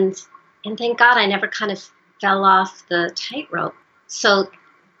 And thank God I never kind of fell off the tightrope. So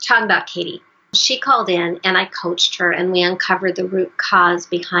talking about Katie, she called in and I coached her, and we uncovered the root cause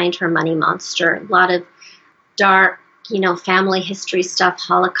behind her money monster. A lot of dark, family history stuff,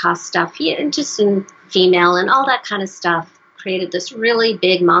 Holocaust stuff, and just in female and all that kind of stuff. Created this really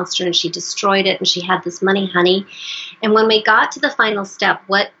big monster, and she destroyed it, and she had this money honey. And when we got to the final step,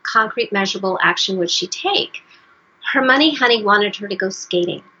 what concrete measurable action would she take? Her money honey wanted her to go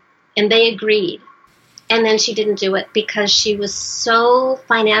skating, and they agreed. And then she didn't do it because she was so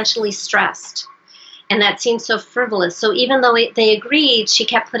financially stressed. And that seemed so frivolous. So even though they agreed, she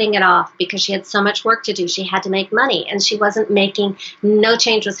kept putting it off because she had so much work to do. She had to make money, and she wasn't no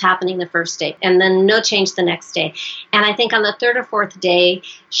change was happening the first day, and then no change the next day. And I think on the 3rd or 4th day,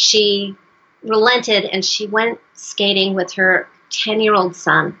 she relented and she went skating with her 10-year-old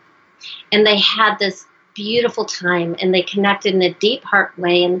son. And they had this beautiful time, and they connected in a deep heart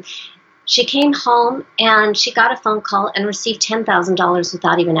way. And she came home and she got a phone call and received $10,000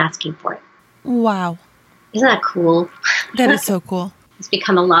 without even asking for it. Wow. Isn't that cool? That is so cool. It's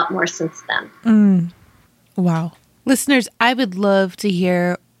become a lot more since then. Wow. Listeners, I would love to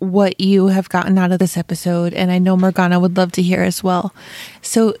hear what you have gotten out of this episode, and I know Morgana would love to hear as well.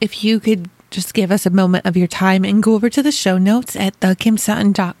 So if you could just give us a moment of your time and go over to the show notes at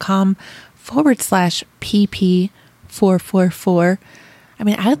thekimsutton.com/PP444. I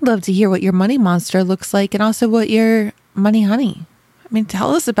mean, I'd love to hear what your money monster looks like, and also what your money honey. I mean,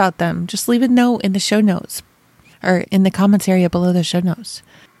 tell us about them. Just leave a note in the show notes or in the comments area below the show notes.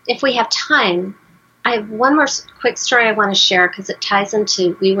 If we have time, I have one more quick story I want to share because it ties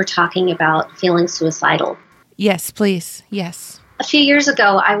into, we were talking about feeling suicidal. Yes, please. Yes. A few years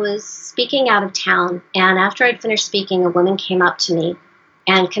ago, I was speaking out of town, and after I'd finished speaking, a woman came up to me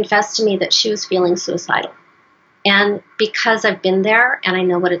and confessed to me that she was feeling suicidal. And because I've been there and I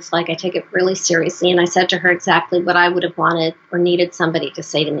know what it's like, I take it really seriously. And I said to her exactly what I would have wanted or needed somebody to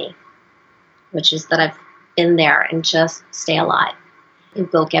say to me, which is that I've been there and just stay alive.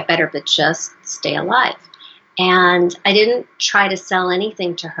 It will get better, but just stay alive. And I didn't try to sell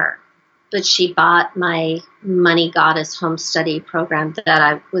anything to her, but she bought my Money Goddess home study program that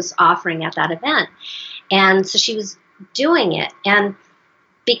I was offering at that event. And so she was doing it. And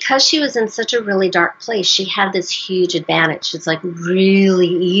because she was in such a really dark place, she had this huge advantage. It's like really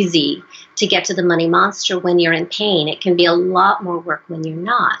easy to get to the money monster when you're in pain. It can be a lot more work when you're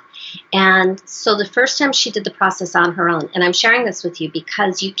not. And so the first time she did the process on her own, and I'm sharing this with you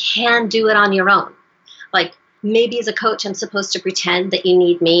because you can do it on your own. Like maybe as a coach, I'm supposed to pretend that you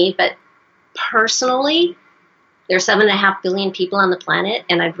need me, but personally, there's 7.5 billion people on the planet,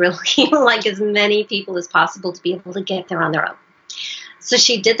 and I'd really like as many people as possible to be able to get there on their own. So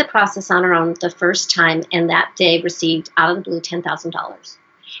she did the process on her own the first time, and that day received out of the blue $10,000.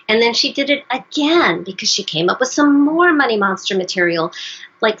 And then she did it again because she came up with some more Money Monster material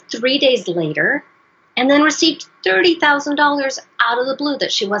like 3 days later, and then received $30,000 out of the blue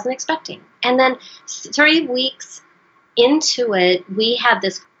that she wasn't expecting. And then 3 weeks into it, we had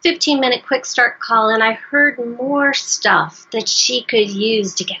this 15-minute quick start call, and I heard more stuff that she could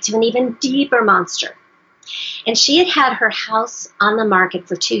use to get to an even deeper monster. And she had had her house on the market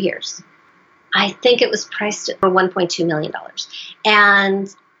for 2 years. I think it was priced at $1.2 million.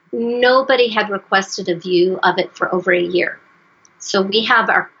 And nobody had requested a view of it for over a year. So we have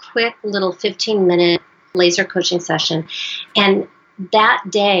our quick little 15-minute laser coaching session. And that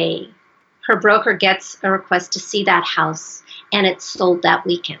day, her broker gets a request to see that house, and it sold that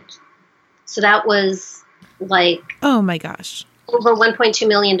weekend. So that was like, oh my gosh, over $1.2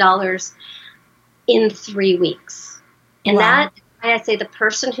 million in 3 weeks. And wow. That is why I say the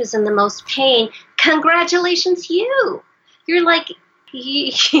person who's in the most pain, congratulations, you. You're like,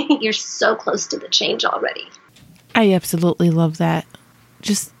 you're so close to the change already. I absolutely love that.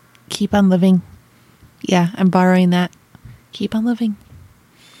 Just keep on living. Yeah, I'm borrowing that. Keep on living.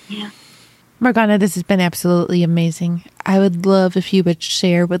 Yeah. Morgana, this has been absolutely amazing. I would love if you would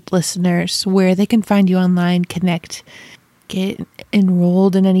share with listeners where they can find you online, connect, get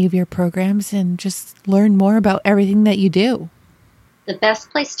enrolled in any of your programs, and just learn more about everything that you do. The best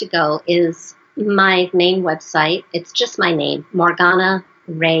place to go is my main website. It's just my name,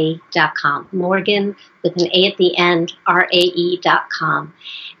 MorganaRae.com. Morgan with an A at the end, RAE.com.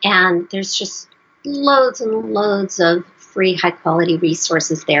 And there's just loads and loads of free high-quality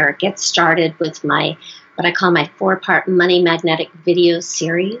resources there. Get started with my, what I call my 4-part Money Magnetic video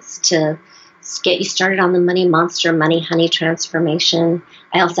series to get you started on the Money Monster, Money Honey transformation.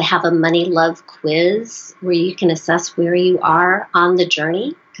 I also have a Money Love quiz where you can assess where you are on the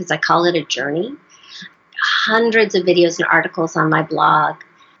journey, because I call it a journey. Hundreds of videos and articles on my blog.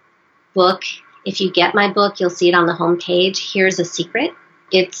 Book. If you get my book, you'll see it on the homepage. Here's a secret.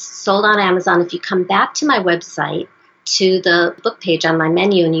 It's sold on Amazon. If you come back to my website, to the book page on my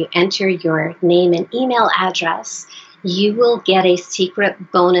menu, and you enter your name and email address, you will get a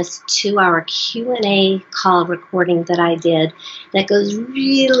secret bonus 2-hour Q&A call recording that I did that goes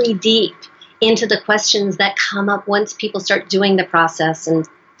really deep into the questions that come up once people start doing the process and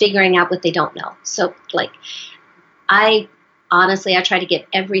figuring out what they don't know. So, I try to get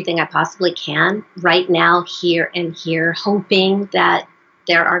everything I possibly can right now, here and here, hoping that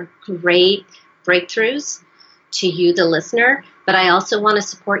there are great breakthroughs to you, the listener, but I also want to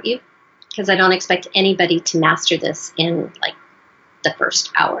support you because I don't expect anybody to master this in the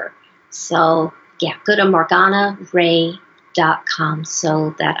first hour. So yeah, go to MorganaRae.com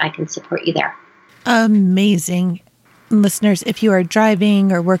so that I can support you there. Amazing. Listeners, if you are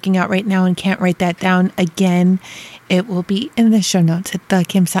driving or working out right now and can't write that down again, it will be in the show notes at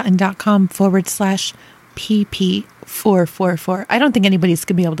thekimsutton.com/PP444. I don't think anybody's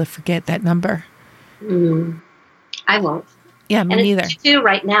going to be able to forget that number. I won't. Yeah, me neither. And too,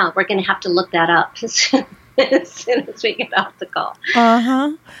 right now, we're going to have to look that up as soon as we get off the call.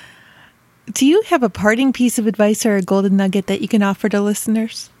 Uh-huh. Do you have a parting piece of advice or a golden nugget that you can offer to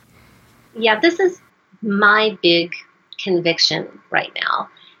listeners? Yeah, this is my big conviction right now,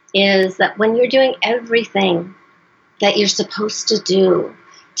 is that when you're doing everything that you're supposed to do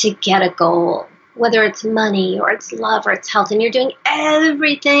to get a goal, whether it's money or it's love or it's health, and you're doing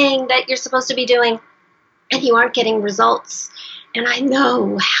everything that you're supposed to be doing, and you aren't getting results, and I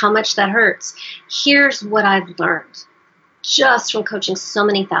know how much that hurts. Here's what I've learned. just from coaching so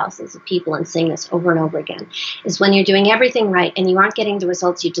many thousands of people and seeing this over and over again, is when you're doing everything right and you aren't getting the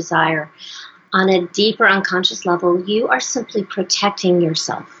results you desire, on a deeper unconscious level, you are simply protecting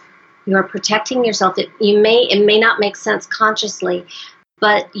yourself. You are protecting yourself. It may not make sense consciously,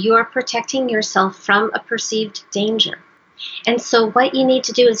 but you are protecting yourself from a perceived danger. And so what you need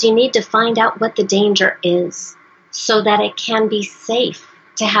to do is you need to find out what the danger is so that it can be safe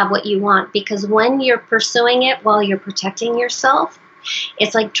to have what you want. Because when you're pursuing it while you're protecting yourself,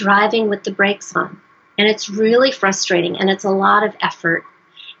 it's like driving with the brakes on. And it's really frustrating and it's a lot of effort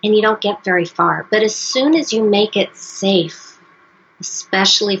and you don't get very far. But as soon as you make it safe,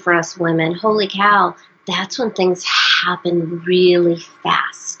 especially for us women, holy cow, that's when things happen really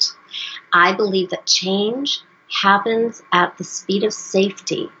fast. I believe that change happens at the speed of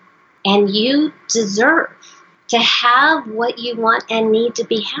safety, and you deserve to have what you want and need to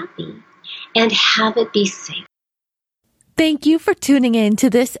be happy and have it be safe. Thank you for tuning in to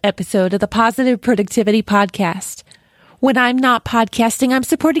this episode of the Positive Productivity Podcast. When I'm not podcasting, I'm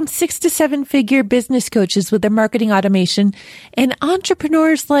supporting 6 to 7 figure business coaches with their marketing automation and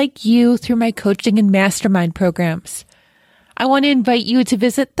entrepreneurs like you through my coaching and mastermind programs. I want to invite you to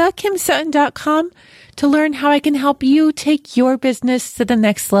visit thekimsutton.com to learn how I can help you take your business to the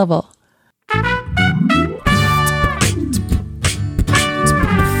next level.